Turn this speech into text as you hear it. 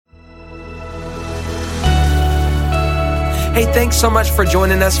Hey, thanks so much for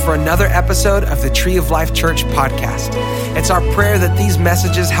joining us for another episode of the Tree of Life Church podcast. It's our prayer that these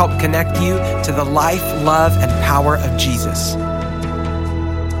messages help connect you to the life, love, and power of Jesus.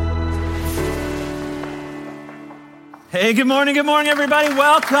 Hey, good morning, everybody.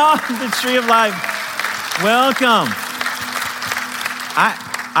 Welcome to the Tree of Life. Welcome.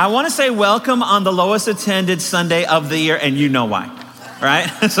 I want to say welcome on the lowest attended Sunday of the year, and you know why. Right?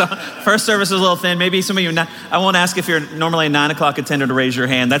 So first service is a little thin. Maybe some of you, I won't ask if you're normally a 9 o'clock attender to raise your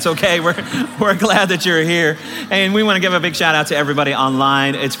hand. That's okay. We're glad that you're here. And we want to give a big shout out to everybody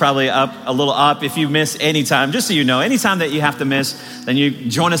online. It's probably a little up if you miss any time. Just so you know, anytime that you have to miss, then you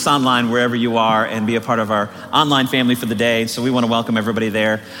join us online wherever you are and be a part of our online family for the day. So we want to welcome everybody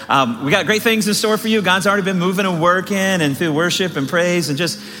there. We got great things in store for you. God's already been moving and working and through worship and praise and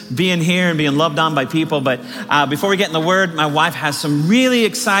just being here and being loved on by people. But before we get in the word, my wife has some really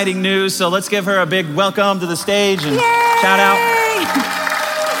exciting news. So let's give her a big welcome to the stage and shout out.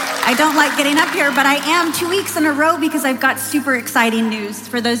 I don't like getting up here, but I am 2 weeks in a row because I've got super exciting news.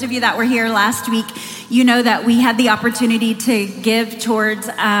 For those of you that were here last week, you know that we had the opportunity to give towards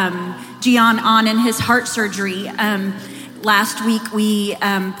Gian on in his heart surgery. Last week, we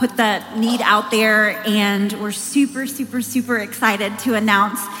put that need out there, and we're super, super, super excited to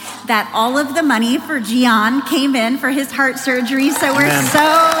announce that all of the money for Gian came in for his heart surgery. So we're very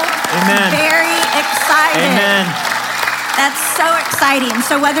excited. Amen. That's so exciting.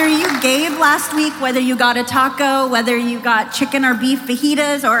 So whether you gave last week, whether you got a taco, whether you got chicken or beef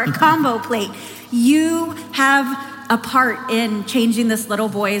fajitas or a combo plate, you have a part in changing this little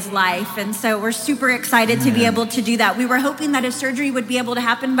boy's life. And so we're super excited to be able to do that. We were hoping that his surgery would be able to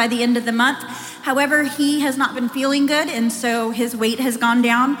happen by the end of the month. However, he has not been feeling good, and so his weight has gone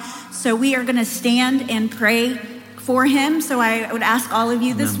down. So we are going to stand and pray for him. So I would ask all of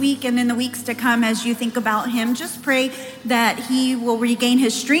you this week and in the weeks to come, as you think about him, just pray that he will regain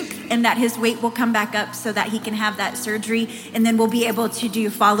his strength and that his weight will come back up so that he can have that surgery. And then we'll be able to do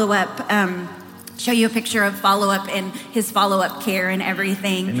follow-up, show you a picture of follow-up and his follow-up care and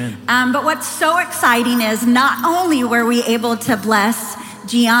everything. Amen. But what's so exciting is not only were we able to bless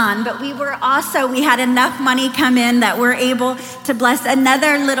Gian, but we had enough money come in that we're able to bless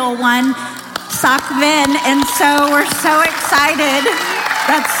another little one, Sakvin. And so we're so excited.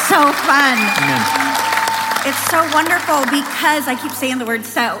 That's so fun. Amen. It's so wonderful because I keep saying the word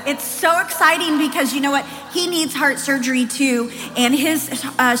so. It's so exciting because you know what? He needs heart surgery too, and his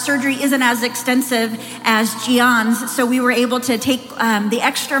surgery isn't as extensive as Gian's. So we were able to take the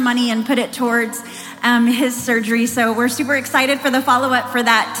extra money and put it towards his surgery. So we're super excited for the follow-up for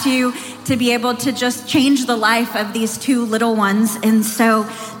that too, to be able to just change the life of these two little ones. And so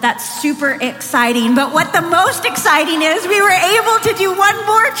that's super exciting. But what the most exciting is, we were able to do one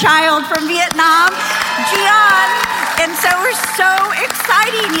more child from Vietnam, Gian. And so we're so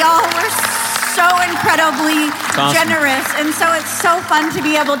exciting, y'all. We're so incredibly generous. And so it's so fun to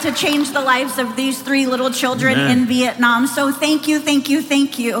be able to change the lives of these three little children in Vietnam. So thank you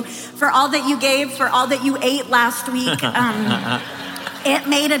for all that you gave, for all that you ate last week. It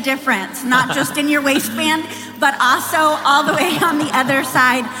made a difference, not just in your waistband, but also all the way on the other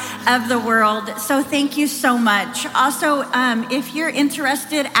side of the world. So thank you so much. Also, if you're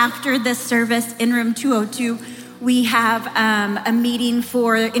interested after this service in room 202, we have a meeting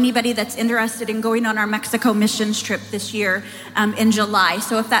for anybody that's interested in going on our Mexico missions trip this year in July.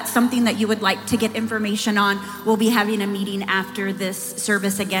 So if that's something that you would like to get information on, we'll be having a meeting after this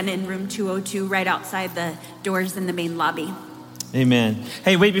service again in room 202, right outside the doors in the main lobby. Amen.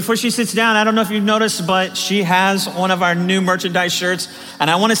 Hey, wait, before she sits down, I don't know if you've noticed, but she has one of our new merchandise shirts. And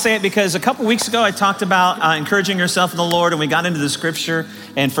I want to say it because a couple weeks ago, I talked about encouraging yourself in the Lord, and we got into the scripture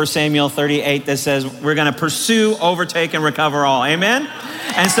in 1 Samuel 38 that says we're going to pursue, overtake, and recover all. Amen?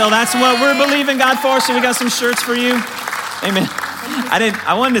 And so that's what we're believing God for, so we got some shirts for you. Amen.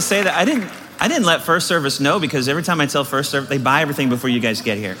 I wanted to say that I didn't let First Service know, because every time I tell First Service, they buy everything before you guys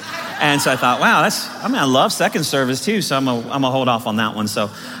get here. And so I thought, wow, I love Second Service too, so I'm gonna hold off on that one.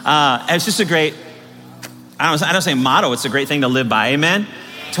 So it's just a great, I don't say motto, it's a great thing to live by, amen?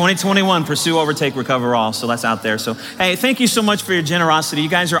 2021, pursue, overtake, recover all. So that's out there. So, hey, thank you so much for your generosity. You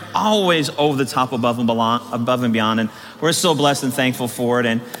guys are always over the top, above and beyond. And we're so blessed and thankful for it.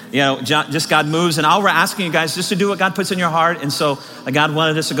 And just God moves. And all we're asking you guys just to do what God puts in your heart. And so God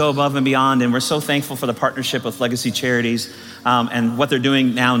wanted us to go above and beyond. And we're so thankful for the partnership with Legacy Charities and what they're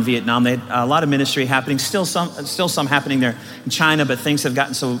doing now in Vietnam. They had a lot of ministry happening, still some happening there in China, but things have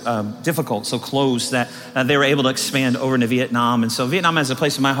gotten so difficult, so close that they were able to expand over into Vietnam. And so Vietnam has a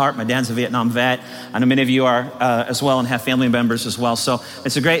place in my heart. My dad's a Vietnam vet. I know many of you are as well and have family members as well. So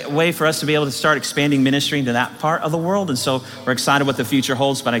it's a great way for us to be able to start expanding ministry into that part of the world. And so we're excited what the future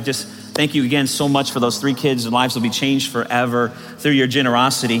holds. But I just thank you again so much for those 3 kids. Their lives will be changed forever through your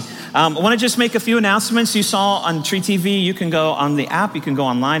generosity. I want to just make a few announcements. You saw on Tree TV, you can go on the app, you can go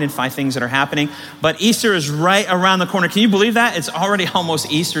online and find things that are happening. But Easter is right around the corner. Can you believe that? It's already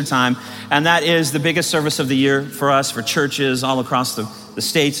almost Easter time. And that is the biggest service of the year for us, for churches all across the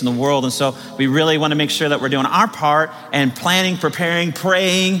States and the world. And so we really want to make sure that we're doing our part and planning, preparing,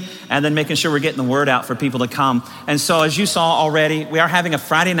 praying, and then making sure we're getting the word out for people to come. And so as you saw already, we are having a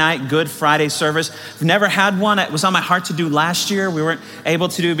Friday night Good Friday service. We've never had one. It was on my heart to do last year. We weren't able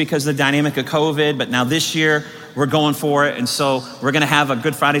to do because of the dynamic of COVID, but now this year we're going for it. And so we're going to have a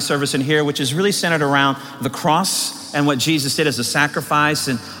Good Friday service in here, which is really centered around the cross and what Jesus did as a sacrifice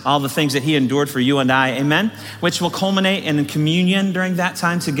and all the things that he endured for you and I, amen? Which will culminate in communion during that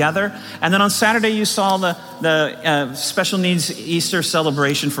time together. And then on Saturday, you saw the special needs Easter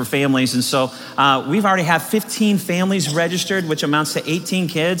celebration for families. And so we've already have 15 families registered, which amounts to 18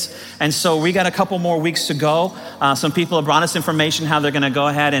 kids. And so we got a couple more weeks to go. Some people have brought us information how they're gonna go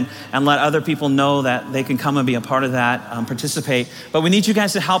ahead and let other people know that they can come and be a part of that, participate. But we need you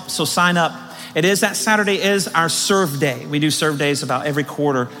guys to help, so sign up. That Saturday is our Serve Day. We do Serve Days about every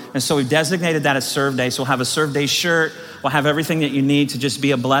quarter. And so we've designated that as Serve Day. So we'll have a Serve Day shirt. We'll have everything that you need to just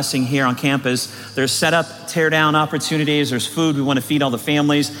be a blessing here on campus. There's set up, tear down opportunities. There's food. We want to feed all the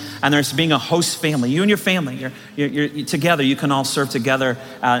families. And there's being a host family. You and your family, you're together. You can all serve together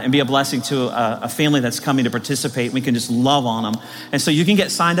and be a blessing to a family that's coming to participate. We can just love on them. And so you can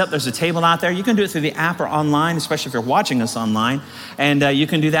get signed up. There's a table out there. You can do it through the app or online, especially if you're watching us online. And you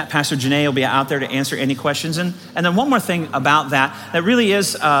can do that. Pastor Janae will be out there to answer any questions. And then one more thing about that really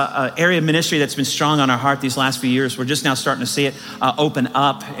is an area of ministry that's been strong on our heart these last few years. We're just now starting to see it open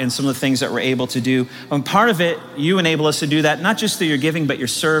up and some of the things that we're able to do. And part of it, you enable us to do that, not just through your giving, but your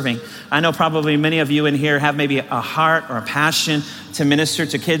serving. I know probably many of you in here have maybe a heart or a passion to minister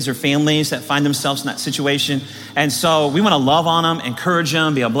to kids or families that find themselves in that situation. And so we want to love on them, encourage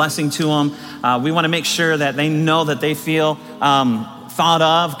them, be a blessing to them. We want to make sure that they know that they feel thought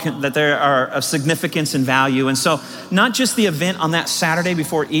of, that there are of significance and value. And so not just the event on that Saturday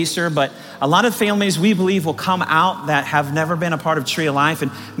before Easter, but a lot of families we believe will come out that have never been a part of Tree of Life,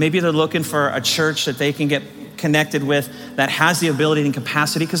 and maybe they're looking for a church that they can get connected with that has the ability and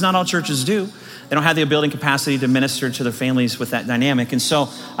capacity, because not all churches do. They don't have the ability and capacity to minister to their families with that dynamic. And so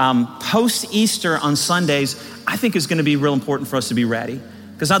post-Easter on Sundays, I think is going to be real important for us to be ready.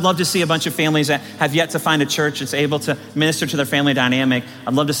 Because I'd love to see a bunch of families that have yet to find a church that's able to minister to their family dynamic.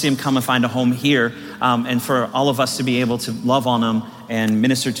 I'd love to see them come and find a home here, and for all of us to be able to love on them and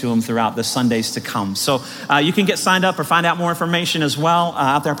minister to them throughout the Sundays to come. So you can get signed up or find out more information as well.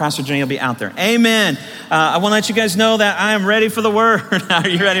 Out there, Pastor Jenny will be out there. Amen. I want to let you guys know that I am ready for the word. Are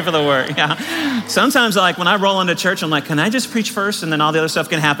you ready for the word? Yeah. Sometimes when I roll into church, I'm like, can I just preach first and then all the other stuff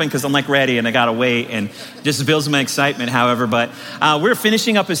can happen? Because I'm ready and I got to wait, and just builds my excitement, however. But we're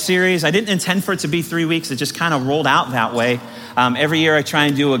finishing up a series. I didn't intend for it to be 3 weeks. It just kind of rolled out that way. Every year I try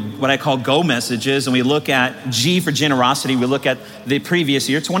and do what I call go messages, and we look at G for generosity. We look at the previous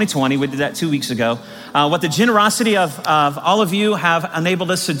year, 2020. We did that 2 weeks ago. What the generosity of all of you have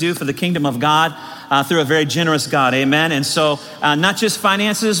enabled us to do for the kingdom of God through a very generous God, amen? And so not just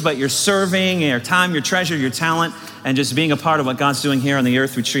finances, but your serving, your time, your treasure, your talent, and just being a part of what God's doing here on the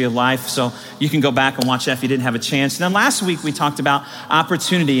earth through Tree of Life. So you can go back and watch that if you didn't have a chance. And then last week we talked about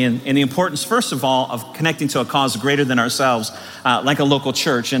opportunity and the importance, first of all, of connecting to a cause greater than ourselves, like a local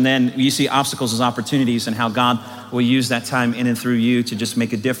church. And then you see obstacles as opportunities and how God will use that time in and through you to just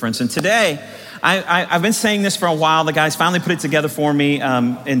make a difference. And today, I've been saying this for a while. The guys finally put it together for me,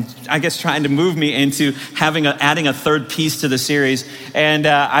 and I guess trying to move me into adding a third piece to the series. And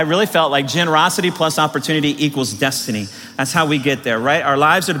I really felt like generosity plus opportunity equals destiny. That's how we get there, right? Our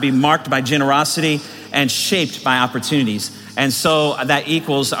lives are to be marked by generosity and shaped by opportunities. And so that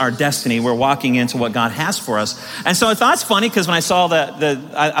equals our destiny. We're walking into what God has for us. And so I thought it's funny because when I saw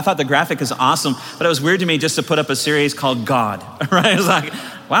I thought the graphic is awesome, but it was weird to me just to put up a series called God, right? It was like,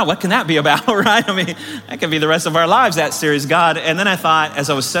 wow, what can that be about, right? I mean, that could be the rest of our lives, that series, God. And then I thought, as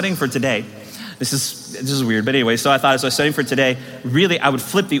I was studying for today, This is weird, but anyway, so I thought as I was studying for today, really I would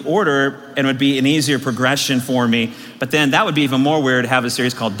flip the order and it would be an easier progression for me. But then that would be even more weird to have a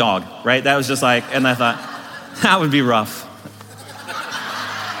series called Dog, right? That was just like, and I thought, that would be rough.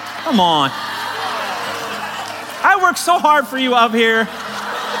 Come on. I worked so hard for you up here.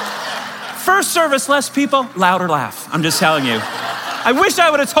 First service, less people, louder laugh. I'm just telling you. I wish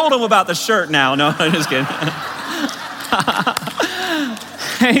I would have told him about the shirt now. No, I'm just kidding.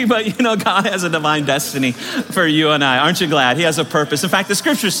 Hey, but God has a divine destiny for you and I. Aren't you glad? He has a purpose. In fact, the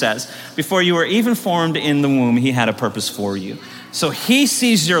scripture says, before you were even formed in the womb, he had a purpose for you. So he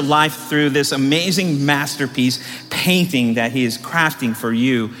sees your life through this amazing masterpiece painting that he is crafting for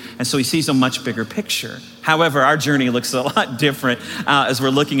you. And so he sees a much bigger picture. However, our journey looks a lot different as we're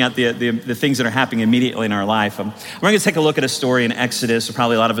looking at the things that are happening immediately in our life. We're going to take a look at a story in Exodus,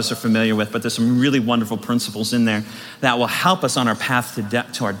 probably a lot of us are familiar with, but there's some really wonderful principles in there that will help us on our path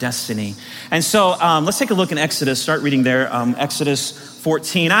to our destiny. And so let's take a look in Exodus, start reading there, Exodus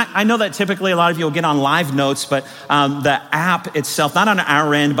 14. I know that typically a lot of you will get on Live Notes, but the app itself, not on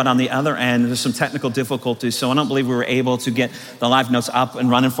our end, but on the other end, there's some technical difficulties. So I don't believe we were able to get the Live Notes up and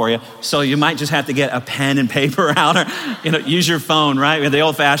running for you. So you might just have to get a pen and paper out or, use your phone, right? The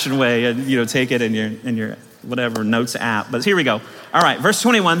old fashioned way and, take it in your whatever notes app. But here we go. All right, verse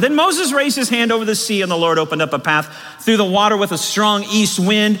 21. Then Moses raised his hand over the sea and the Lord opened up a path through the water with a strong east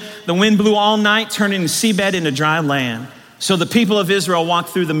wind. The wind blew all night, turning the seabed into dry land. So the people of Israel walked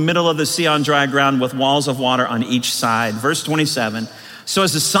through the middle of the sea on dry ground with walls of water on each side. Verse 27. So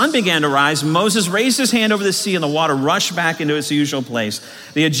as the sun began to rise, Moses raised his hand over the sea and the water rushed back into its usual place.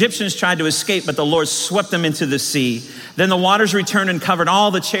 The Egyptians tried to escape, but the Lord swept them into the sea. Then the waters returned and covered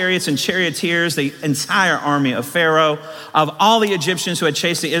all the chariots and charioteers, the entire army of Pharaoh. Of all the Egyptians who had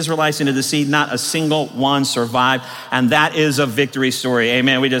chased the Israelites into the sea, not a single one survived. And that is a victory story.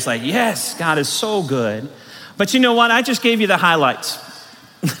 Amen. We just like, yes, God is so good. But you know what? I just gave you the highlights.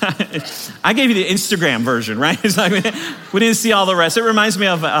 I gave you the Instagram version, right? It's like we didn't see all the rest. It reminds me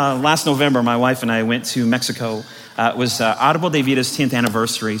of last November, my wife and I went to Mexico. It was Audible de Vida's 10th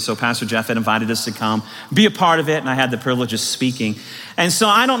anniversary. So Pastor Jeff had invited us to come be a part of it. And I had the privilege of speaking. And so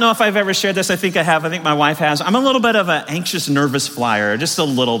I don't know if I've ever shared this. I think I have. I think my wife has. I'm a little bit of an anxious, nervous flyer, just a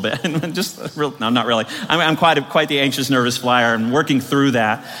little bit. No, not really. I'm quite the anxious, nervous flyer and working through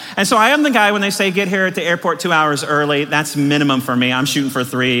that. And so I am the guy when they say get here at the airport 2 hours early. That's minimum for me. I'm shooting for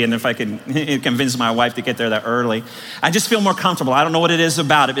 3. And if I can convince my wife to get there that early, I just feel more comfortable. I don't know what it is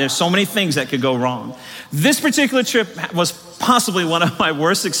about it. There's so many things that could go wrong. This particular trip was possibly one of my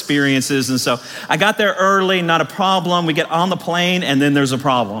worst experiences. And so I got there early, not a problem. We get on the plane and then there's a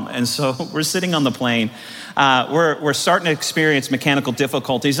problem. And so we're sitting on the plane. We're starting to experience mechanical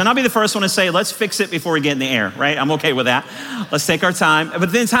difficulties. And I'll be the first one to say, let's fix it before we get in the air, right? I'm okay with that. Let's take our time.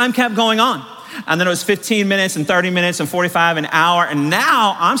 But then time kept going on. And then it was 15 minutes and 30 minutes and 45, an hour. And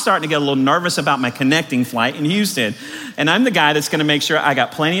now I'm starting to get a little nervous about my connecting flight in Houston. And I'm the guy that's going to make sure I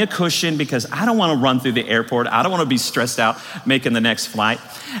got plenty of cushion because I don't want to run through the airport. I don't want to be stressed out making the next flight.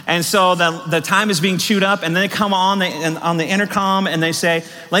 And so the time is being chewed up. And then they come on the intercom and they say,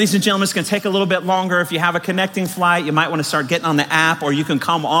 ladies and gentlemen, it's going to take a little bit longer. If you have a connecting flight, you might want to start getting on the app, or you can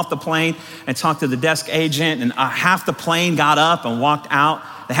come off the plane and talk to the desk agent. And half the plane got up and walked out.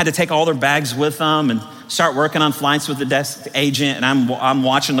 They had to take all their bags with them and start working on flights with the desk agent. And I'm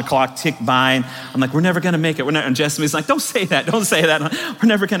watching the clock tick by, and I'm like, we're never going to make it. And Jessamy's like, don't say that. We're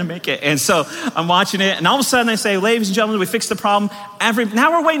never going to make it. And so I'm watching it. And all of a sudden they say, ladies and gentlemen, we fixed the problem.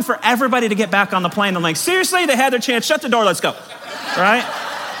 Now we're waiting for everybody to get back on the plane. I'm like, seriously? They had their chance. Shut the door. Let's go. Right?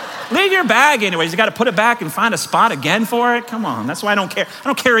 Leave your bag anyways. You got to put it back and find a spot again for it. Come on. That's why I don't care. I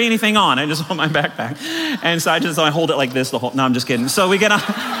don't carry anything on. I just hold my backpack. And so I hold it like this no, I'm just kidding. So we get on,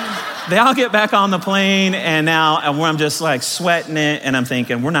 they all get back on the plane, and I'm just like sweating it. And I'm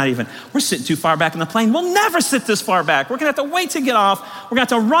thinking, we're sitting too far back in the plane. We'll never sit this far back. We're going to have to wait to get off. We're going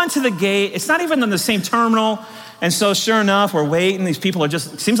to have to run to the gate. It's not even in the same terminal. And so sure enough, we're waiting. These people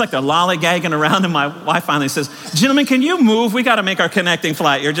seems like they're lollygagging around. And my wife finally says, gentlemen, can you move? We got to make our connecting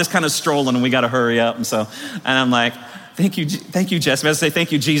flight. You're just kind of strolling and we got to hurry up. And I'm like, thank you, Jessamy. I say,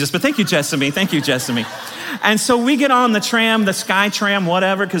 thank you, Jesus, but thank you, Jessamy. And so we get on the tram, the Sky Tram,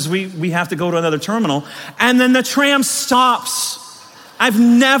 whatever, because we have to go to another terminal. And then the tram stops. I've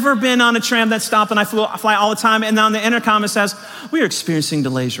never been on a tram that stopped, and I fly all the time. And on the intercom, it says, we are experiencing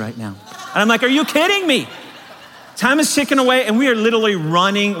delays right now. And I'm like, are you kidding me? Time is ticking away, and we are literally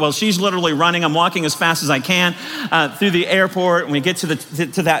running. Well, she's literally running. I'm walking as fast as I can through the airport, and we get to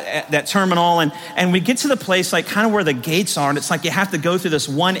that terminal, and we get to the place like kind of where the gates are, and it's like you have to go through this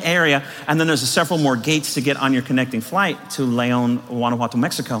one area, and then there's several more gates to get on your connecting flight to León, Guanajuato,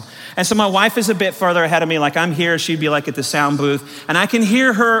 Mexico. And so my wife is a bit further ahead of me, like I'm here, she'd be like at the sound booth, and I can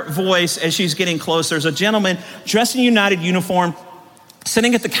hear her voice as she's getting closer. There's a gentleman dressed in United uniform,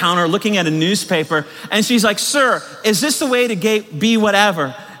 sitting at the counter looking at a newspaper, and she's like, "Sir, is this the way to gate B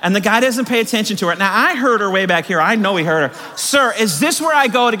whatever?" And the guy doesn't pay attention to her. Now, I heard her way back here. I know he heard her. "Sir, is this where I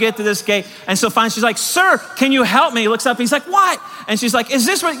go to get to this gate?" And so finally she's like, "Sir, can you help me?" He looks up, he's like, "What?" And she's like, "Is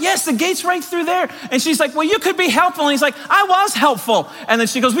this where?" "Yes, the gate's right through there." And she's like, "Well, you could be helpful." And he's like, "I was helpful." And then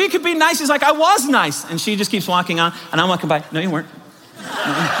she goes, "Well, you could be nice." He's like, "I was nice." And she just keeps walking on, and I'm walking by. "No, you weren't.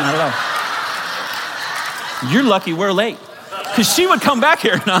 Not at all. You're lucky we're late." Because she would come back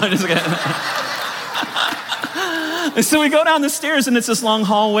here. No, I'm just kidding. And so we go down the stairs, and it's this long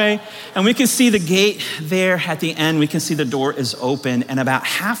hallway, and we can see the gate there at the end. We can see the door is open, and about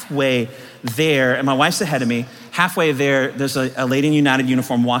halfway there, and my wife's ahead of me, halfway there's a lady in United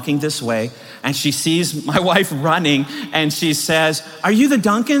uniform walking this way, and she sees my wife running, and she says, "Are you the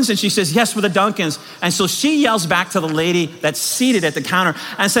Duncans?" And she says, "Yes, we're the Duncans." And so she yells back to the lady that's seated at the counter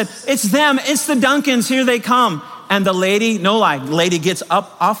and said, "It's them, it's the Duncans, here they come." And the lady, no lie, lady gets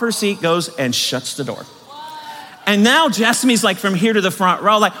up off her seat, goes and shuts the door. And now Jessamy's like from here to the front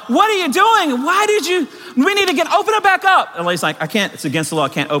row, like, "What are you doing? We need to open it back up." And the lady's like, "I can't, it's against the law, I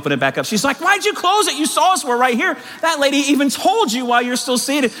can't open it back up." She's like, "Why'd you close it? You saw us, we're right here. That lady even told you while you're still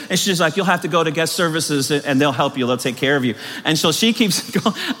seated." And she's like, "You'll have to go to guest services and they'll help you, they'll take care of you." And so she keeps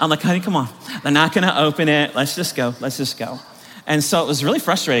going. I'm like, "Honey, come on. They're not gonna open it. Let's just go. And so it was really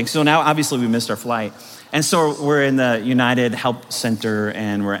frustrating. So now obviously we missed our flight. And so we're in the United Help Center,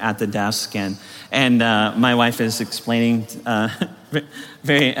 and we're at the desk, and my wife is explaining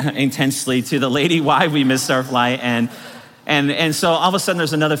very intensely to the lady why we missed our flight, and so all of a sudden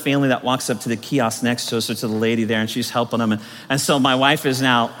there's another family that walks up to the kiosk next to us, or to the lady there, and she's helping them, and so my wife has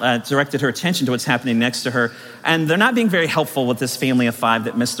now directed her attention to what's happening next to her, and they're not being very helpful with this family of 5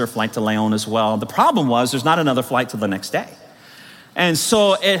 that missed their flight to León as well. The problem was there's not another flight till the next day. And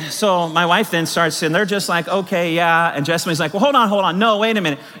so my wife then starts, and they're just like, "Okay, yeah." And Jessamy's like, "Well, hold on. No, wait a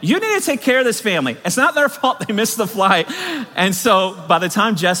minute. You need to take care of this family. It's not their fault they missed the flight." And so by the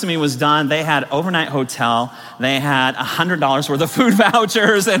time Jessamy was done, they had overnight hotel. They had $100 worth of food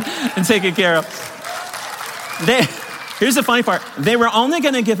vouchers and taken care of. Here's the funny part. They were only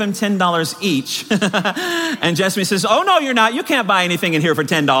going to give him $10 each. And Jessamy says, "Oh, no, you're not. You can't buy anything in here for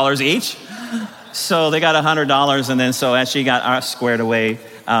 $10 each." So they got $100, and then so as she got us squared away,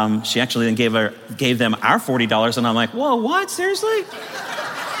 she actually then gave them our $40, and I'm like, "Whoa, what? Seriously?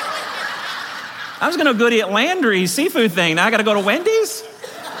 I was gonna go to Landry's seafood thing. Now I gotta go to Wendy's?"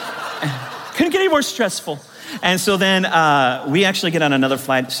 Couldn't get any more stressful. And so then we actually get on another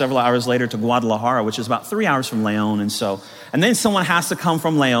flight several hours later to Guadalajara, which is about 3 hours from León. And then someone has to come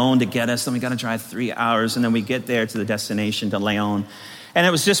from León to get us, and we gotta drive 3 hours, and then we get there to the destination, to León. And it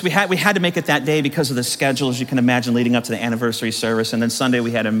was just, we had to make it that day because of the schedule, as you can imagine, leading up to the anniversary service. And then Sunday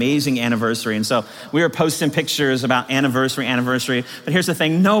we had an amazing anniversary. And so we were posting pictures about anniversary. But here's the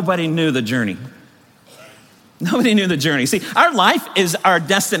thing, nobody knew the journey. Nobody knew the journey. See, our life is our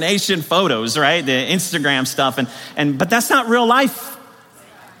destination photos, right? The Instagram stuff, but that's not real life.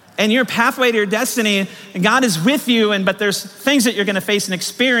 And your pathway to your destiny, and God is with you, but there's things that you're gonna face and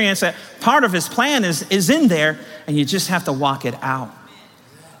experience that part of his plan is in there, and you just have to walk it out.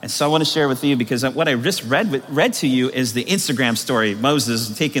 And so I want to share with you, because what I just read to you is the Instagram story,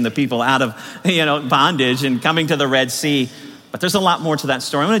 Moses taking the people out of bondage and coming to the Red Sea. But there's a lot more to that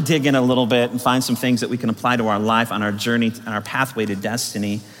story. I'm going to dig in a little bit and find some things that we can apply to our life on our journey, on our pathway to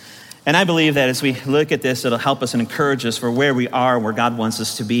destiny. And I believe that as we look at this, it'll help us and encourage us for where we are, where God wants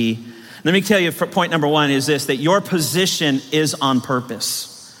us to be. Let me tell you, point number 1 is this, that your position is on purpose.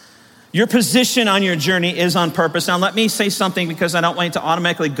 Your position on your journey is on purpose. Now, let me say something, because I don't want you to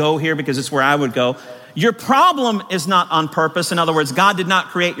automatically go here, because it's where I would go. Your problem is not on purpose. In other words, God did not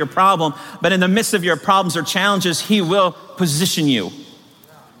create your problem, but in the midst of your problems or challenges, he will position you.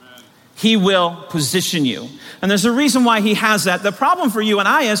 He will position you. And there's a reason why he has that. The problem for you and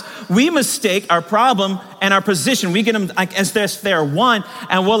I is we mistake our problem and our position. We get them as they're one,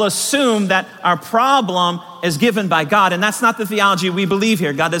 and we'll assume that our problem is given by God. And that's not the theology we believe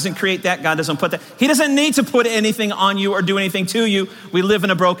here. God doesn't create that. God doesn't put that. He doesn't need to put anything on you or do anything to you. We live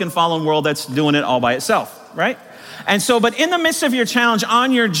in a broken, fallen world that's doing it all by itself, right? And so, but in the midst of your challenge,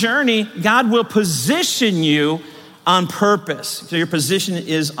 on your journey, God will position you on purpose. So your position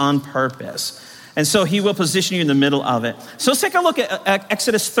is on purpose. And so he will position you in the middle of it. So let's take a look at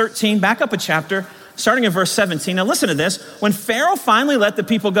Exodus 13, back up a chapter, starting in verse 17. Now listen to this. When Pharaoh finally let the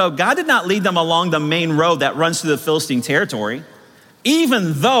people go, God did not lead them along the main road that runs through the Philistine territory,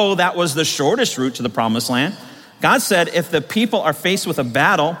 even though that was the shortest route to the promised land. God said if the people are faced with a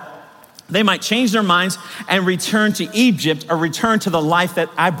battle, they might change their minds and return to Egypt or return to the life that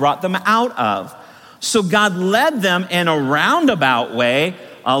I brought them out of. So God led them in a roundabout way,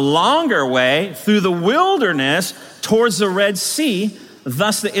 a longer way, through the wilderness towards the Red Sea.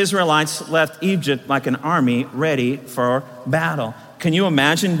 Thus the Israelites left Egypt like an army ready for battle. Can you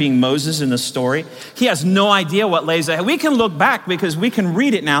imagine being Moses in the story? He has no idea what lays ahead. We can look back because we can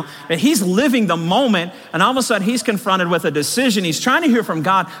read it now, but he's living the moment, and all of a sudden he's confronted with a decision. He's trying to hear from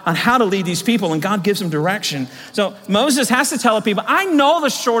God on how to lead these people, and God gives him direction. So Moses has to tell the people, I know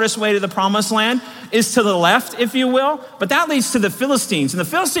the shortest way to the promised land is to the left, if you will, but that leads to the Philistines, and the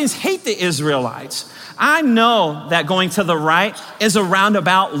Philistines hate the Israelites. I know that going to the right is a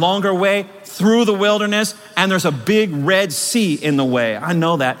roundabout, longer way through the wilderness, and there's a big Red Sea in the way. I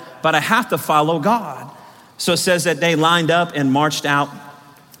know that, but I have to follow God. So it says that they lined up and marched out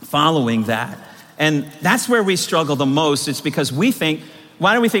following that. And that's where we struggle the most. It's because we think,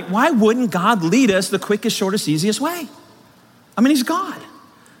 why wouldn't God lead us the quickest, shortest, easiest way? I mean, he's God.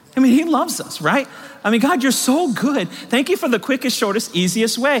 I mean, he loves us, right? I mean, God, you're so good. Thank you for the quickest, shortest,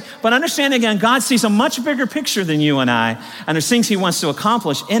 easiest way. But understand again, God sees a much bigger picture than you and I. And there's things he wants to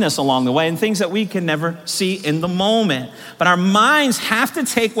accomplish in us along the way and things that we can never see in the moment. But our minds have to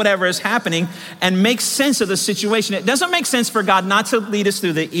take whatever is happening and make sense of the situation. It doesn't make sense for God not to lead us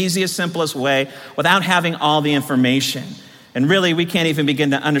through the easiest, simplest way without having all the information. And really, we can't even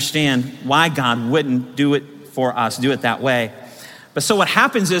begin to understand why God wouldn't do it for us, do it that way. But so what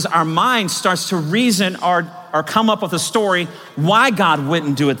happens is our mind starts to reason or come up with a story why God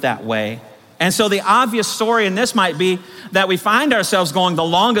wouldn't do it that way. And so the obvious story in this might be that we find ourselves going the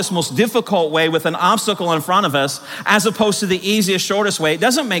longest, most difficult way with an obstacle in front of us as opposed to the easiest, shortest way. It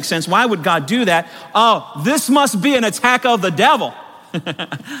doesn't make sense. Why would God do that? Oh, this must be an attack of the devil.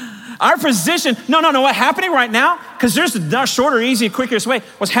 Our position, no, what's happening right now, because there's the shorter, easier, quickest way.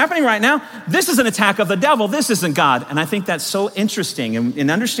 What's happening right now, this is an attack of the devil. This isn't God. And I think that's so interesting. And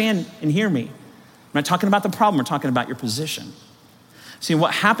understand and hear me. I'm not talking about the problem. We're talking about your position. See,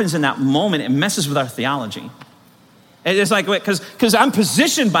 what happens in that moment, it messes with our theology. It's like, because I'm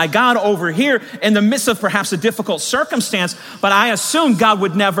positioned by God over here in the midst of perhaps a difficult circumstance, but I assume God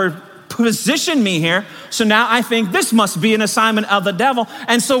would never position me here. So now I think this must be an assignment of the devil.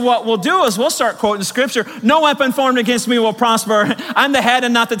 And so what we'll do is we'll start quoting scripture. No weapon formed against me will prosper. I'm the head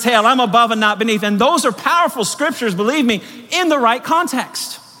and not the tail. I'm above and not beneath. And those are powerful scriptures, believe me, in the right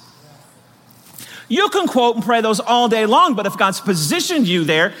context. You can quote and pray those all day long, but if God's positioned you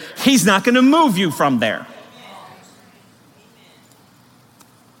there, he's not going to move you from there.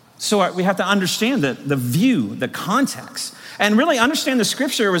 So we have to understand the view, the context, and really understand the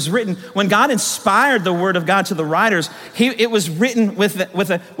scripture was written when God inspired the word of God to the writers. It was written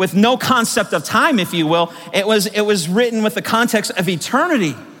with no concept of time, if you will. It was written with the context of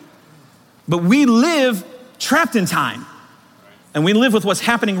eternity. But we live trapped in time, and we live with what's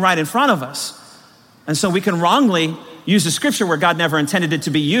happening right in front of us. And so we can wrongly use the scripture where God never intended it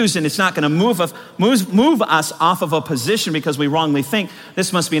to be used, and it's not going to move us off of a position because we wrongly think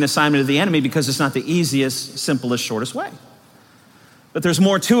this must be an assignment of the enemy because it's not the easiest, simplest, shortest way. But there's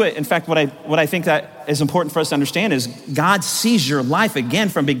more to it. In fact, what I think that is important for us to understand is God sees your life again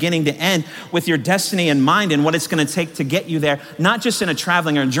from beginning to end with your destiny in mind and what it's going to take to get you there, not just in a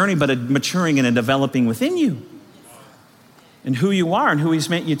traveling or a journey, but a maturing and a developing within you. And who you are and who he's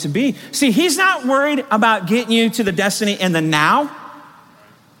meant you to be. See, he's not worried about getting you to the destiny in the now.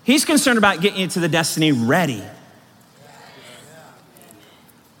 He's concerned about getting you to the destiny ready.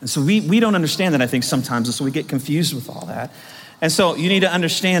 And so we don't understand that, I think, sometimes, and so we get confused with all that. And so you need to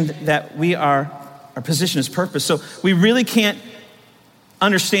understand that our position is purpose. So we really can't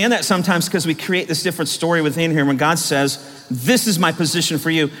understand that sometimes because we create this different story within here when God says, this is my position for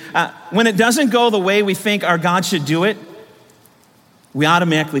you. When it doesn't go the way we think our God should do it, we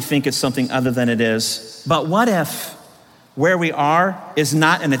automatically think it's something other than it is. But what if where we are is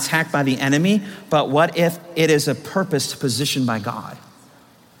not an attack by the enemy, but what if it is a purposed position by God?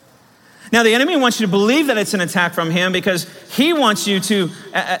 Now, the enemy wants you to believe that it's an attack from him because he wants you to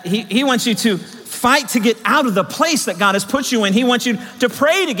fight to get out of the place that God has put you in. He wants you to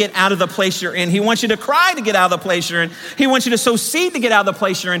pray to get out of the place you're in. He wants you to cry to get out of the place you're in. He wants you to sow seed to get out of the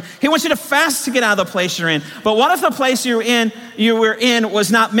place you're in. He wants you to fast to get out of the place you're in. But what if the place you were in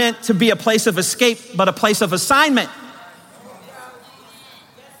was not meant to be a place of escape, but a place of assignment?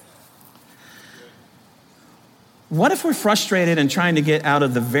 What if we're frustrated and trying to get out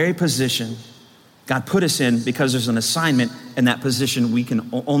of the very position God put us in because there's an assignment in that position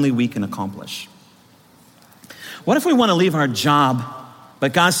only we can accomplish? What if we want to leave our job,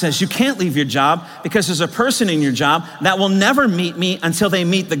 but God says you can't leave your job because there's a person in your job that will never meet me until they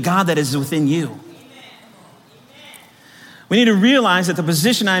meet the God that is within you? We need to realize that the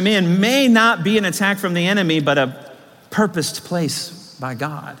position I'm in may not be an attack from the enemy, but a purposed place by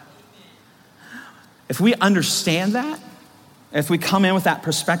God. If we understand that, if we come in with that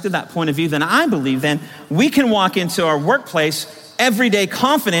perspective, that point of view, then I believe then we can walk into our workplace every day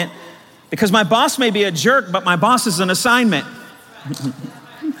confident, because my boss may be a jerk, but my boss is an assignment.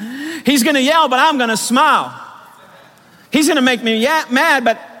 He's gonna yell, but I'm gonna smile. He's gonna make me mad,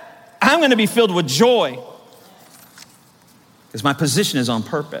 but I'm gonna be filled with joy, because my position is on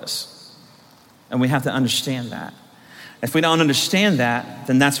purpose. And we have to understand that. If we don't understand that,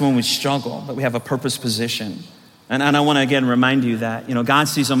 then that's when we struggle, but we have a purpose position. And I want to again remind you that, God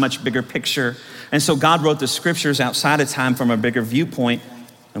sees a much bigger picture. And so God wrote the scriptures outside of time from a bigger viewpoint,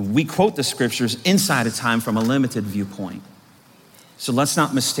 and we quote the scriptures inside of time from a limited viewpoint. So let's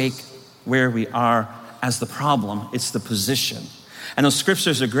not mistake where we are as the problem. It's the position. And those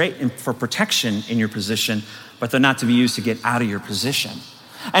scriptures are great for protection in your position, but they're not to be used to get out of your position.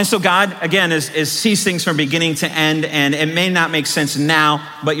 And so God, again, sees things from beginning to end, and it may not make sense now,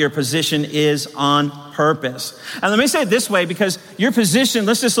 but your position is on purpose. And let me say it this way, because your position,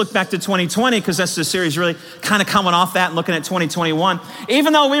 let's just look back to 2020, because that's the series really kind of coming off that and looking at 2021.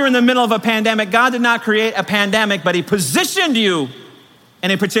 Even though we were in the middle of a pandemic, God did not create a pandemic, but he positioned you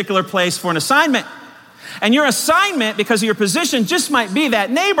in a particular place for an assignment. And your assignment, because of your position, just might be that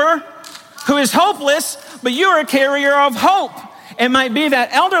neighbor who is hopeless, but you're a carrier of hope. It might be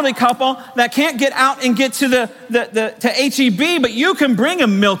that elderly couple that can't get out and get to to H-E-B, but you can bring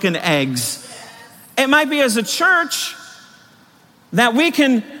them milk and eggs. It might be as a church that we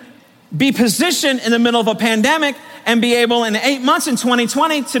can be positioned in the middle of a pandemic and be able in 8 months in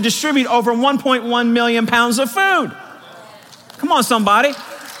 2020 to distribute over 1.1 million pounds of food. Come on, somebody.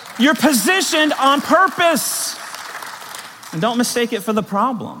 You're positioned on purpose. And don't mistake it for the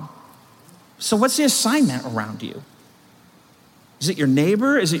problem. So what's the assignment around you? Is it your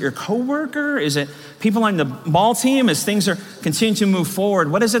neighbor? Is it your coworker? Is it people on the ball team as things are continuing to move forward?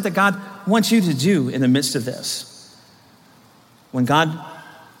 What is it that God wants you to do in the midst of this? When God's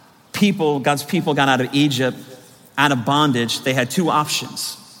people got out of Egypt, out of bondage, they had two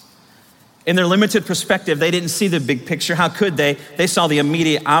options. In their limited perspective, they didn't see the big picture. How could they? They saw the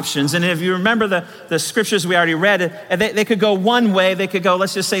immediate options. And if you remember the scriptures we already read, they could go one way. They could go,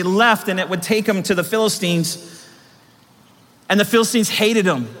 let's just say left, and it would take them to the Philistines. And the Philistines hated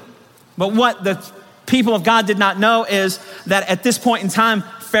them. But what the people of God did not know is that at this point in time,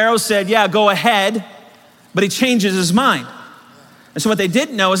 Pharaoh said, yeah, go ahead, but he changes his mind. And so what they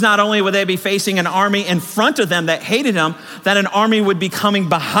didn't know is not only would they be facing an army in front of them that hated him, that an army would be coming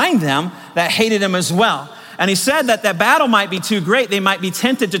behind them that hated him as well. And he said that battle might be too great. They might be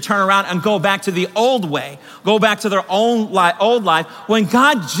tempted to turn around and go back to the old way, go back to their own old life, when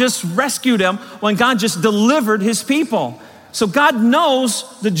God just rescued them, when God just delivered his people. So God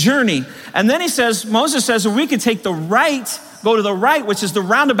knows the journey. And then Moses says, well, we could take the right, go to the right, which is the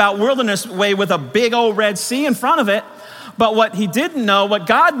roundabout wilderness way with a big old Red Sea in front of it. But what he didn't know, what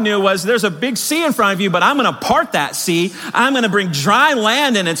God knew was there's a big sea in front of you, but I'm going to part that sea. I'm going to bring dry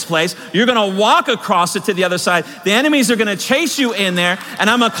land in its place. You're going to walk across it to the other side. The enemies are going to chase you in there, and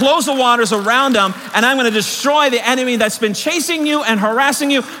I'm going to close the waters around them, and I'm going to destroy the enemy that's been chasing you and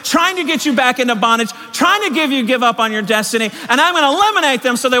harassing you, trying to get you back into bondage, trying to give up on your destiny, and I'm going to eliminate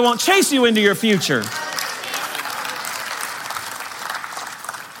them so they won't chase you into your future.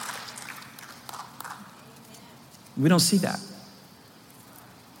 We don't see that.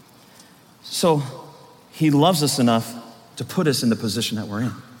 So he loves us enough to put us in the position that we're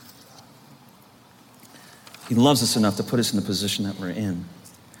in. He loves us enough to put us in the position that we're in.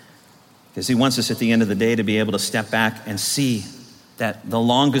 Because he wants us at the end of the day to be able to step back and see that the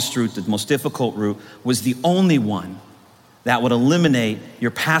longest route, the most difficult route, was the only one that would eliminate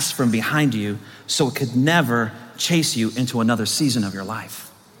your past from behind you so it could never chase you into another season of your life.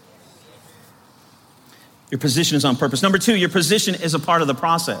 Your position is on purpose. Number two, your position is a part of the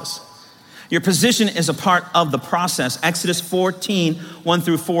process. Your position is a part of the process. Exodus 14,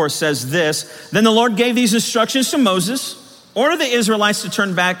 1-4 says this, then the Lord gave these instructions to Moses, order the Israelites to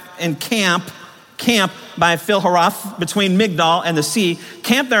turn back and camp by Phil-Haroth between Migdal and the sea,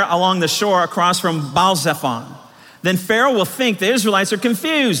 camp there along the shore across from Baal-Zephon. Then Pharaoh will think the Israelites are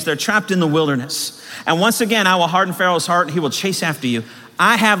confused. They're trapped in the wilderness. And once again, I will harden Pharaoh's heart and he will chase after you.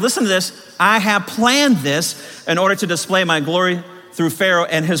 Listen to this, I have planned this in order to display my glory through Pharaoh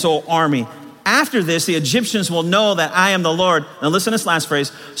and his whole army. After this, the Egyptians will know that I am the Lord. Now listen to this last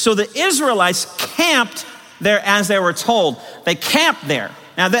phrase. So the Israelites camped there as they were told. They camped there.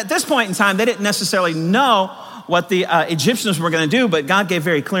 Now at this point in time, they didn't necessarily know what the Egyptians were going to do, but God gave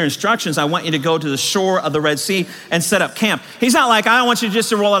very clear instructions. I want you to go to the shore of the Red Sea and set up camp. He's not like, I don't want you just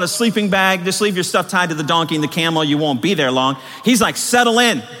to roll out a sleeping bag, just leave your stuff tied to the donkey and the camel, you won't be there long. He's like, settle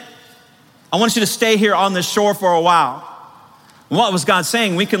in. I want you to stay here on the shore for a while. What was God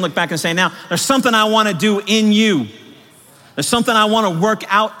saying? We can look back and say, now, there's something I want to do in you. There's something I want to work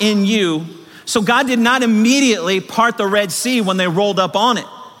out in you. So God did not immediately part the Red Sea when they rolled up on it.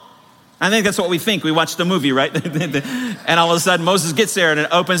 I think that's what we think. We watch the movie, right? And all of a sudden Moses gets there and it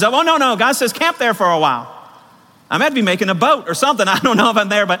opens up. Oh, no. God says camp there for a while. I might be making a boat or something. I don't know if I'm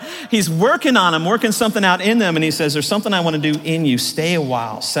there, but he's working on them, working something out in them. And he says, there's something I want to do in you. Stay a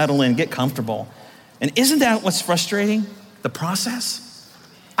while, settle in, get comfortable. And isn't that what's frustrating? The process?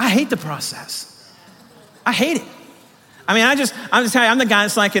 I hate the process. I hate it. I mean, I'm just telling you, I'm the guy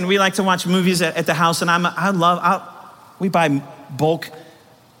that's like, and we like to watch movies at the house, and we buy bulk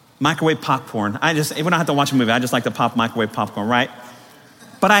microwave popcorn. We don't have to watch a movie. I just like to pop microwave popcorn, right?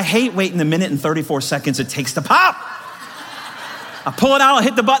 But I hate waiting the minute and 34 seconds it takes to pop. I pull it out, I'll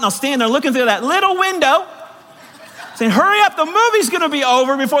hit the button, I'll stand there looking through that little window, saying, hurry up, the movie's gonna be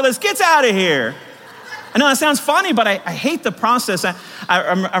over before this gets out of here. I know that sounds funny, but I hate the process.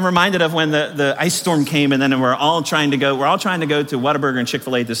 I'm reminded of when the ice storm came and then we're all trying to go to Whataburger and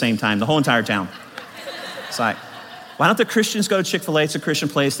Chick-fil-A at the same time, the whole entire town. It's like, why don't the Christians go to Chick-fil-A? It's a Christian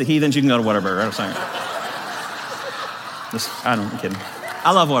place. The heathens, you can go to Whataburger. I'm kidding.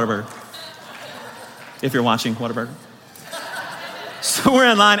 I love Whataburger. If you're watching Whataburger. So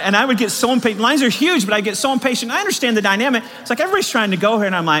we're in line, and I would get so impatient. Lines are huge, but I get so impatient. I understand the dynamic. It's like everybody's trying to go here,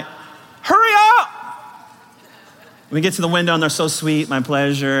 and I'm like, hurry up. We get to the window, and they're so sweet, my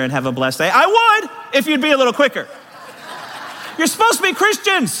pleasure, and have a blessed day. I would if you'd be a little quicker. You're supposed to be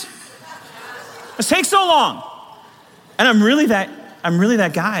Christians. It takes so long. And I'm really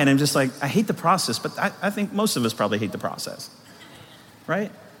that guy, and I'm just like, I hate the process, but I think most of us probably hate the process,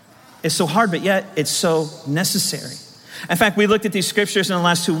 right? It's so hard, but yet it's so necessary. In fact, we looked at these scriptures in the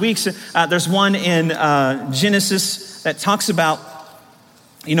last 2 weeks. There's one in Genesis that talks about,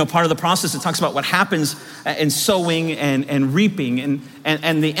 part of the process. It talks about what happens in sowing and reaping,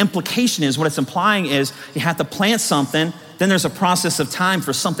 and the implication is, what it's implying is, you have to plant something, then there's a process of time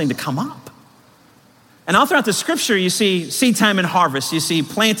for something to come up. And all throughout the scripture, you see seed time and harvest. You see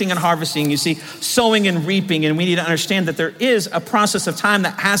planting and harvesting. You see sowing and reaping. And we need to understand that there is a process of time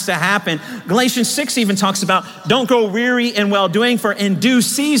that has to happen. Galatians 6 even talks about, don't grow weary in well-doing, for in due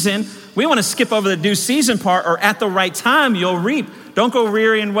season. We want to skip over the due season part, or at the right time, you'll reap. Don't go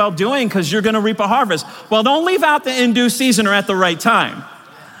weary in well-doing because you're going to reap a harvest. Well, don't leave out the in due season or at the right time,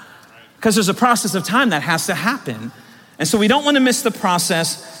 because there's a process of time that has to happen. And so we don't want to miss the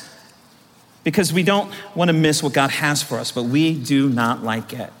process, because we don't want to miss what God has for us, but we do not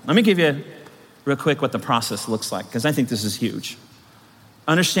like it. Let me give you real quick what the process looks like, because I think this is huge.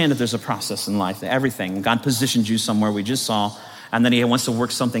 Understand that there's a process in life, everything. God positioned you somewhere, we just saw, and then he wants to work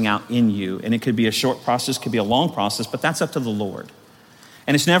something out in you. And it could be a short process, could be a long process, but that's up to the Lord.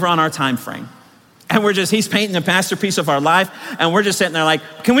 And it's never on our time frame. And he's painting the masterpiece of our life, and we're just sitting there like,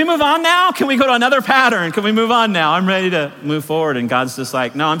 can we move on now? Can we go to another pattern? Can we move on now? I'm ready to move forward. And God's just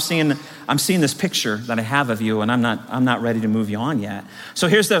like, no, I'm seeing this picture that I have of you, and I'm not ready to move you on yet. So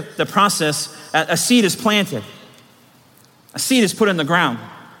here's the process. A seed is planted. A seed is put in the ground.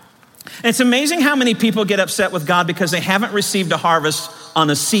 And it's amazing how many people get upset with God because they haven't received a harvest on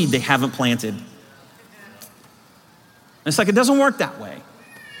a seed they haven't planted. And it's like, it doesn't work that way.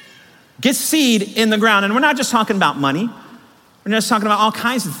 Get seed in the ground. And we're not just talking about money. We're just talking about all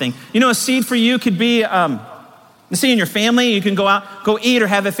kinds of things. A seed for you could be, let's say in your family, you can go out, go eat or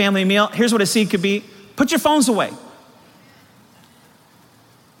have a family meal. Here's what a seed could be. Put your phones away.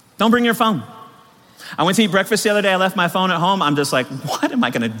 Don't bring your phone. I went to eat breakfast the other day. I left my phone at home. I'm just like, what am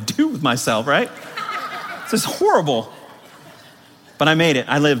I going to do with myself, right? This is horrible. But I made it.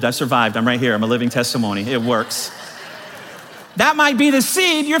 I lived. I survived. I'm right here. I'm a living testimony. It works. That might be the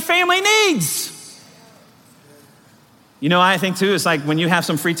seed your family needs. I think too, it's like when you have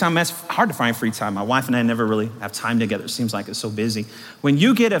some free time, it's hard to find free time. My wife and I never really have time together. It seems like it's so busy. When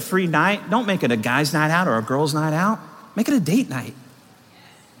you get a free night, don't make it a guy's night out or a girl's night out. Make it a date night.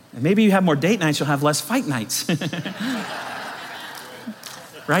 And maybe you have more date nights, you'll have less fight nights.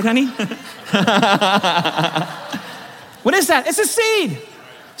 Right, honey? What is that? It's a seed.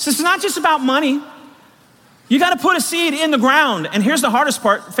 So it's not just about money. You got to put a seed in the ground. And here's the hardest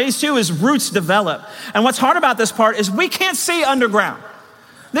part. Phase 2 is roots develop. And what's hard about this part is we can't see underground.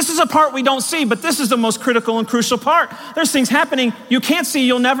 This is a part we don't see, but this is the most critical and crucial part. There's things happening you can't see,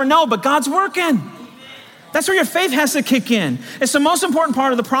 you'll never know, but God's working. That's where your faith has to kick in. It's the most important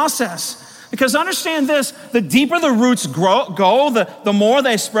part of the process. Because understand this, the deeper the roots go, the more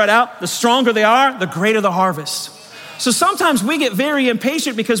they spread out, the stronger they are, the greater the harvest. So sometimes we get very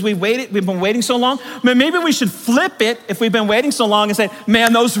impatient because we've been waiting so long. Maybe we should flip it if we've been waiting so long and say,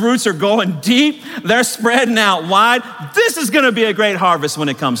 man, those roots are going deep. They're spreading out wide. This is going to be a great harvest when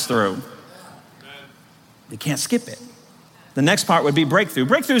it comes through. You can't skip it. The next part would be breakthrough.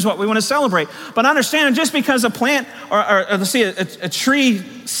 Breakthrough is what we want to celebrate. But understand, just because a plant or let's see, a tree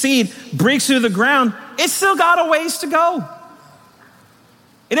seed breaks through the ground, it's still got a ways to go.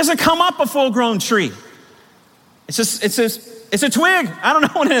 It doesn't come up a full-grown tree. It's a twig. I don't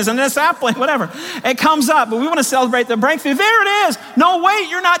know what it is, and a sapling, whatever. It comes up, but we want to celebrate the breakthrough. There it is. No, wait,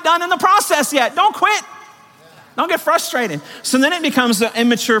 you're not done in the process yet. Don't quit. Don't get frustrated. So then it becomes the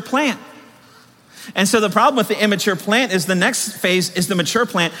immature plant. And so the problem with the immature plant is the next phase is the mature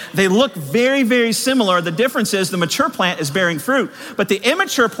plant. They look very, very similar. The difference is the mature plant is bearing fruit. But the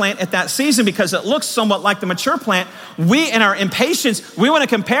immature plant at that season, because it looks somewhat like the mature plant, we in our impatience, we want to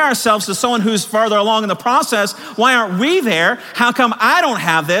compare ourselves to someone who's farther along in the process. Why aren't we there? How come I don't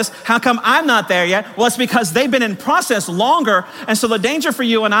have this? How come I'm not there yet? Well, it's because they've been in process longer. And so the danger for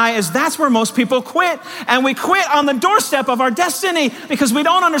you and I is that's where most people quit. And we quit on the doorstep of our destiny because we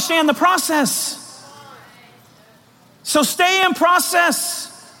don't understand the process. So stay in process.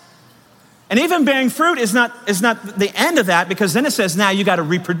 And even bearing fruit is not the end of that, because then it says now you got to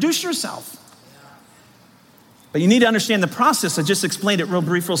reproduce yourself. But you need to understand the process. I just explained it real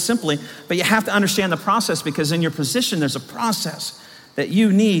brief, real simply, but you have to understand the process because in your position there's a process that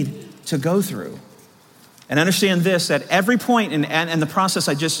you need to go through. And understand this, at every point in the process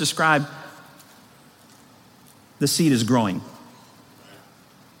I just described, the seed is growing.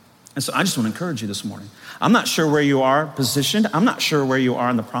 And so I just want to encourage you this morning. I'm not sure where you are positioned. I'm not sure where you are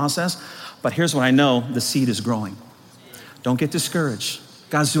in the process, but here's what I know, the seed is growing. Don't get discouraged.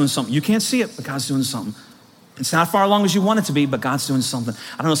 God's doing something. You can't see it, but God's doing something. It's not far along as you want it to be, but God's doing something.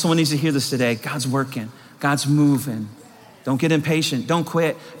 I don't know, someone needs to hear this today. God's working. God's moving. Don't get impatient. Don't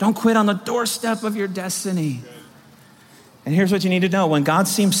quit. Don't quit on the doorstep of your destiny. And here's what you need to know. When God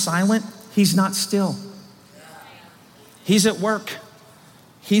seems silent, he's not still. He's at work.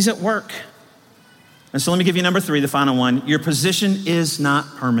 He's at work. And so let me give you number 3, the final one. Your position is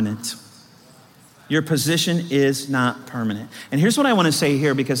not permanent. Your position is not permanent. And here's what I want to say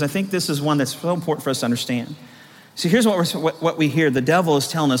here, because I think this is one that's so important for us to understand. See, here's what we hear. The devil is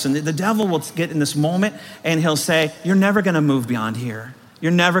telling us, and the devil will get in this moment and he'll say, you're never going to move beyond here.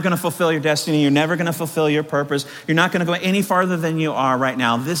 You're never going to fulfill your destiny. You're never going to fulfill your purpose. You're not going to go any farther than you are right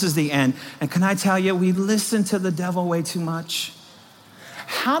now. This is the end. And can I tell you, we listen to the devil way too much.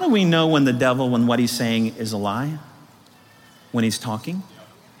 How do we know when what he's saying is a lie? When he's talking?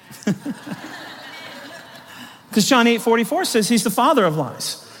 Because John 8:44 says he's the father of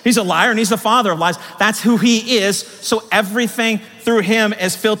lies. He's a liar and he's the father of lies. That's who he is. So everything through him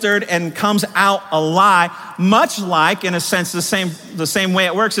is filtered and comes out a lie. Much like, in a sense, the same way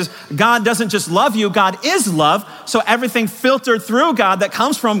it works is God doesn't just love you, God is love. So everything filtered through God that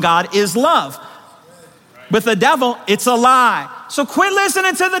comes from God is love. With the devil, it's a lie. So quit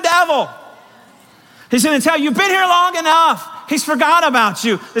listening to the devil. He's going to tell you, you've been here long enough. He's forgot about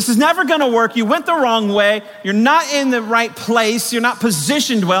you. This is never going to work. You went the wrong way. You're not in the right place. You're not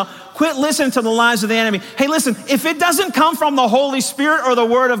positioned well. Quit listening to the lies of the enemy. Hey, listen, if it doesn't come from the Holy Spirit or the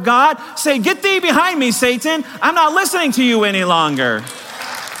Word of God, say, get thee behind me, Satan. I'm not listening to you any longer.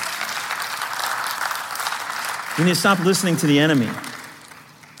 You need to stop listening to the enemy.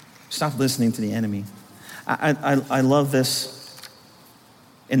 Stop listening to the enemy. I love this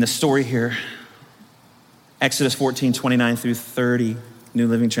in the story here. Exodus 14:29-30, New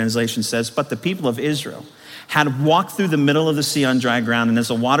Living Translation says, but the people of Israel had walked through the middle of the sea on dry ground, and as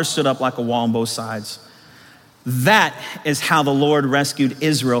the water stood up like a wall on both sides, that is how the Lord rescued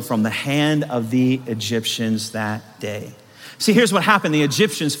Israel from the hand of the Egyptians that day. See, here's what happened. The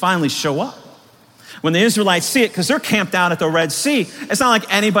Egyptians finally show up. When the Israelites see it, because they're camped out at the Red Sea, it's not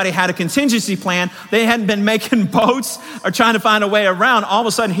like anybody had a contingency plan. They hadn't been making boats or trying to find a way around. All of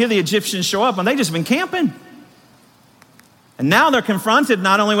a sudden, here the Egyptians show up, and they just been camping. And now they're confronted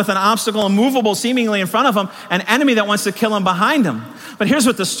not only with an obstacle immovable seemingly in front of them, an enemy that wants to kill them behind them. But here's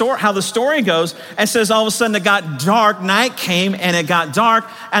what how the story goes. It says all of a sudden it got dark, night came and it got dark,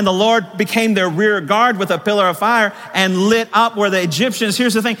 and the Lord became their rear guard with a pillar of fire and lit up where the Egyptians,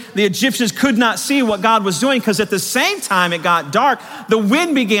 here's the thing, the Egyptians could not see what God was doing because at the same time it got dark, the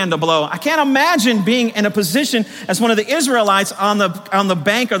wind began to blow. I can't imagine being in a position as one of the Israelites on the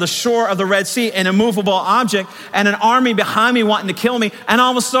bank or the shore of the Red Sea, an immovable object, and an army behind me wanting to kill me, and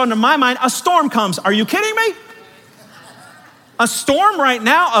all of a sudden in my mind, a storm comes. Are you kidding me? A storm right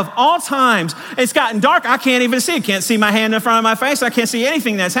now of all times. It's gotten dark. I can't even see. I can't see my hand in front of my face. I can't see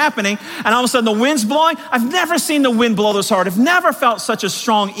anything that's happening. And all of a sudden the wind's blowing. I've never seen the wind blow this hard. I've never felt such a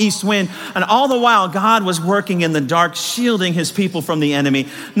strong east wind. And all the while, God was working in the dark, shielding his people from the enemy,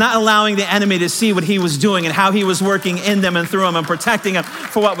 not allowing the enemy to see what he was doing and how he was working in them and through them and protecting them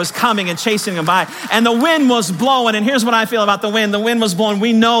for what was coming and chasing them by. And the wind was blowing. And here's what I feel about the wind. The wind was blowing.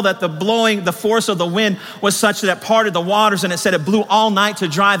 We know that the force of the wind was such that it parted the waters, and it said it blew all night to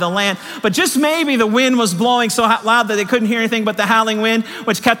dry the land. But just maybe the wind was blowing so loud that they couldn't hear anything but the howling wind,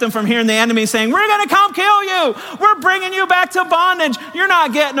 which kept them from hearing the enemy saying, we're going to come kill you. We're bringing you back to bondage. You're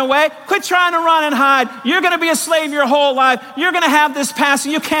not getting away. Quit trying to run and hide. You're going to be a slave your whole life. You're going to have this past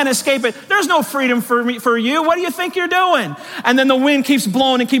and you can't escape it. There's no freedom for you. What do you think you're doing? And then the wind keeps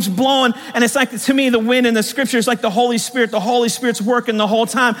blowing and keeps blowing. And it's like, to me, the wind in the scripture is like the Holy Spirit. The Holy Spirit's working the whole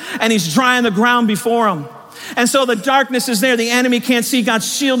time, and he's drying the ground before him. And so the darkness is there. The enemy can't see.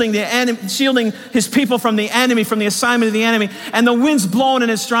 God's shielding his people from the enemy, from the assignment of the enemy. And the wind's blowing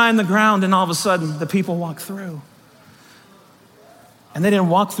and it's drying the ground. And all of a sudden, the people walk through. And they didn't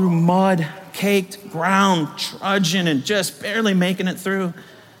walk through mud, caked ground, trudging and just barely making it through.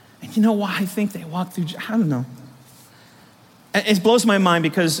 And you know why I think they walked through? I don't know. It blows my mind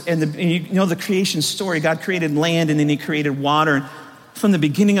because the creation story, God created land and then he created water. And from the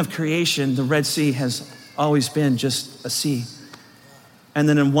beginning of creation, the Red Sea has always been just a sea. And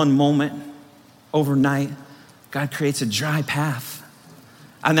then in one moment, overnight, God creates a dry path.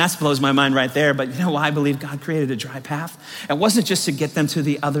 And that blows my mind right there. But you know why I believe God created a dry path? It wasn't just to get them to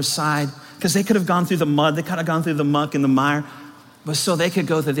the other side, because they could have gone through the mud, they could have gone through the muck and the mire, but so they could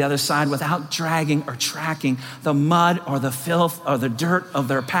go to the other side without dragging or tracking the mud or the filth or the dirt of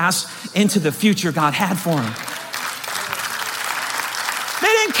their past into the future God had for them.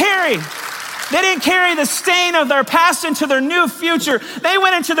 They didn't carry the stain of their past into their new future. They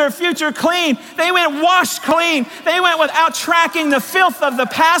went into their future clean. They went washed clean. They went without tracking the filth of the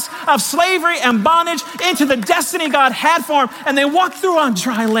past of slavery and bondage into the destiny God had for them. And they walked through on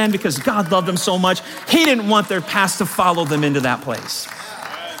dry land because God loved them so much. He didn't want their past to follow them into that place.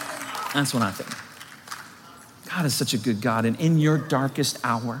 That's what I think. God is such a good God. And in your darkest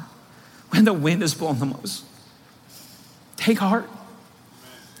hour, when the wind is blowing the most, take heart.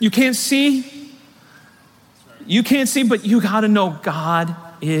 You can't see. You can't see, but you got to know God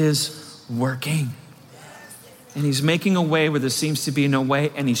is working. And he's making a way where there seems to be no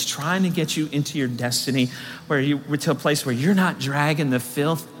way. And he's trying to get you into your destiny to a place where you're not dragging the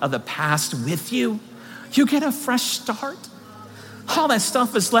filth of the past with you. You get a fresh start. All that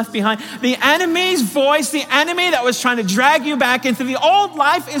stuff is left behind. The enemy's voice, the enemy that was trying to drag you back into the old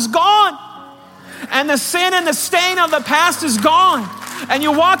life is gone. And the sin and the stain of the past is gone. And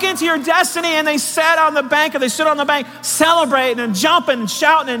you walk into your destiny and they sat on the bank, or they stood on the bank celebrating and jumping and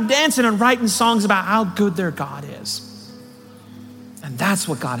shouting and dancing and writing songs about how good their God is. And that's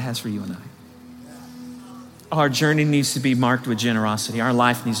what God has for you and I. Our journey needs to be marked with generosity. Our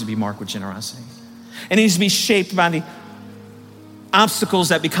life needs to be marked with generosity. It needs to be shaped by the obstacles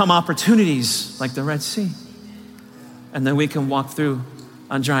that become opportunities like the Red Sea. And then we can walk through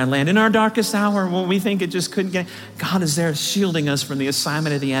on dry land. In our darkest hour, when we think it just couldn't get, God is there shielding us from the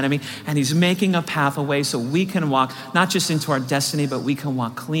assignment of the enemy, and he's making a path away so we can walk not just into our destiny, but we can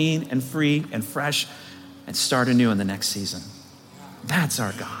walk clean and free and fresh and start anew in the next season. That's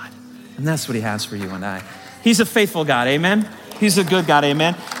our God, and that's what he has for you and I. He's a faithful God, amen? He's a good God,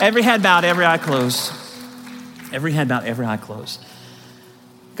 amen? Every head bowed, every eye closed. Every head bowed, every eye closed.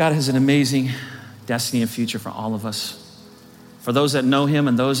 God has an amazing destiny and future for all of us. For those that know him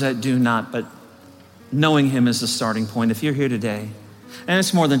and those that do not, but knowing him is the starting point. If you're here today, and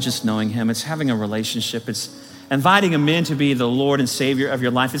it's more than just knowing him, it's having a relationship. It's inviting him in to be the Lord and Savior of your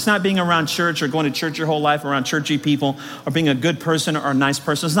life. It's not being around church or going to church your whole life, around churchy people, or being a good person or a nice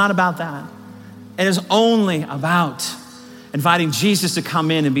person. It's not about that. It is only about inviting Jesus to come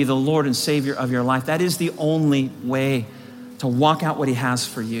in and be the Lord and Savior of your life. That is the only way to walk out what he has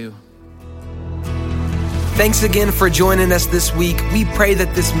for you. Thanks again for joining us this week. We pray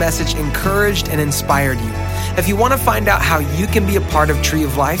that this message encouraged and inspired you. If you want to find out how you can be a part of Tree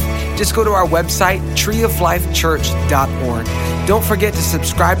of Life, just go to our website, treeoflifechurch.org. Don't forget to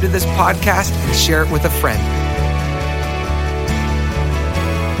subscribe to this podcast and share it with a friend.